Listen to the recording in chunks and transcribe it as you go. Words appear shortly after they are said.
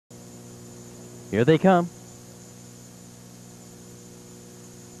Here they come.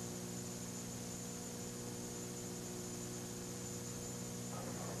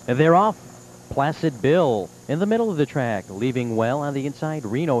 And they're off. Placid Bill in the middle of the track, leaving well on the inside.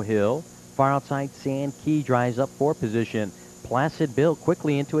 Reno Hill. Far outside, Sand Key dries up for position. Placid Bill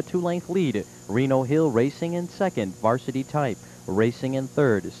quickly into a 2-length lead. Reno Hill racing in second. Varsity Type racing in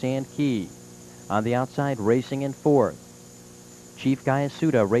third. Sand Key on the outside, racing in fourth. Chief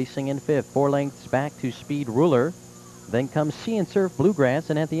Gayasuda racing in fifth. 4 lengths back to Speed Ruler. Then comes Sea and Surf Bluegrass,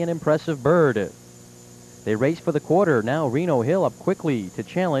 and at the end, Impressive Bird. They race for the quarter. Now Reno Hill up quickly to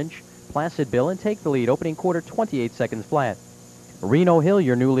challenge Placid Bill and take the lead. Opening quarter, 28 seconds flat. Reno Hill,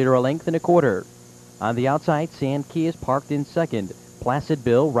 your new leader, a length and a quarter. On the outside, Sand Key is parked in second. Placid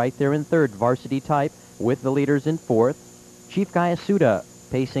Bill right there in third. Varsity Type with the leaders in fourth. Chief Gayasuda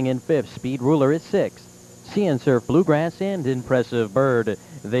pacing in fifth. Speed Ruler is sixth. Sea and Surf Bluegrass and Impressive Bird.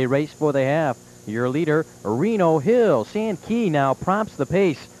 They race for the half. Your leader, Reno Hill. Sand Key now prompts the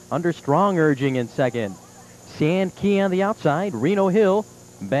pace under strong urging in second. Sand Key on the outside. Reno Hill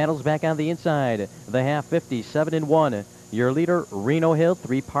battles back on the inside. The half 57-1. Your leader, Reno Hill,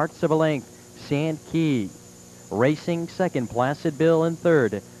 3 parts of a length. Sand Key racing second. Placid Bill in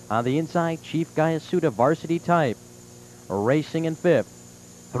third. On the inside, Chief Gayasuda, Varsity Type racing in fifth.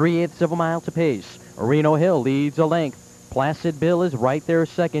 3/8 of a mile to pace. Reno Hill leads a length. Placid Bill is right there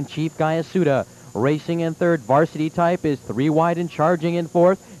second. Chief Gayasuda racing in third. Varsity Type is 3 wide and charging in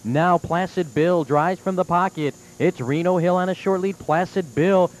fourth. Now Placid Bill drives from the pocket. It's Reno Hill on a short lead. Placid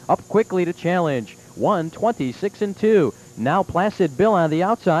Bill up quickly to challenge. 1:26-2. Now Placid Bill on the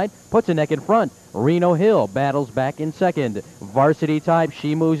outside puts a neck in front. Reno Hill battles back in second. Varsity Type,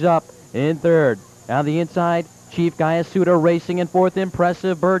 she moves up in third. On the inside, Chief Gayasuda racing in fourth.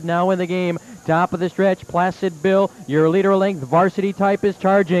 Impressive Bird now in the game. Top of the stretch, Placid Bill, your leader length. Varsity Type is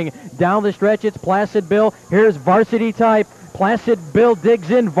charging. Down the stretch, it's Placid Bill. Here's Varsity Type. Placid Bill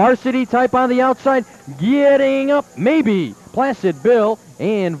digs in. Varsity Type on the outside, getting up, maybe. Placid Bill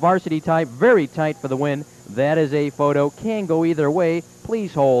and Varsity Type very tight for the win. That is a photo. Can go either way.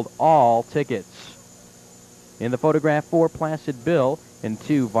 Please hold all tickets. In the photograph, 4 Placid Bill and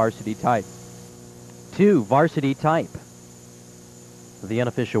 2 Varsity Type. 2 Varsity Type. The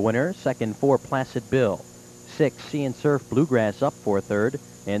unofficial winner. Second, 4 Placid Bill. 6 Sea and Surf Bluegrass up for third.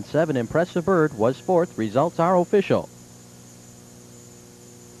 And 7 Impressive Bird was fourth. Results are official.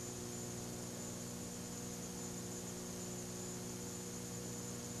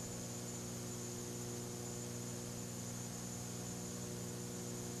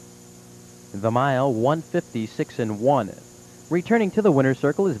 The mile, 1:56-1. Returning to the winner's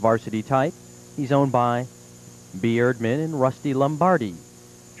circle is Varsity Type. He's owned by B. Erdman and Rusty Lombardi.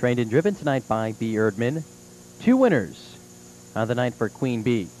 Trained and driven tonight by B. Erdman. 2 winners on the night for Queen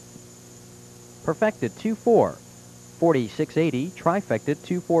Bee. Perfected 2-4, 46.80. Trifected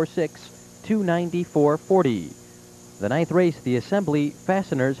 246, 294.40. The 9th race, the Assembly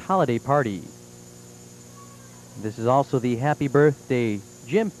Fasteners Holiday Party. This is also the Happy Birthday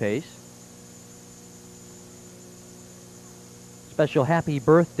Jim Pace. Special happy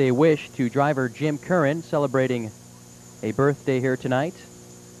birthday wish to driver Jim Curran, celebrating a birthday here tonight.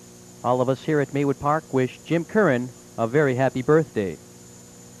 All of us here at Maywood Park wish Jim Curran a very happy birthday.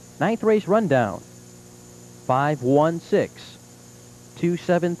 9th race rundown. 5-1-6,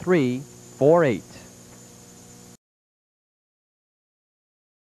 2-7-3, 4-8.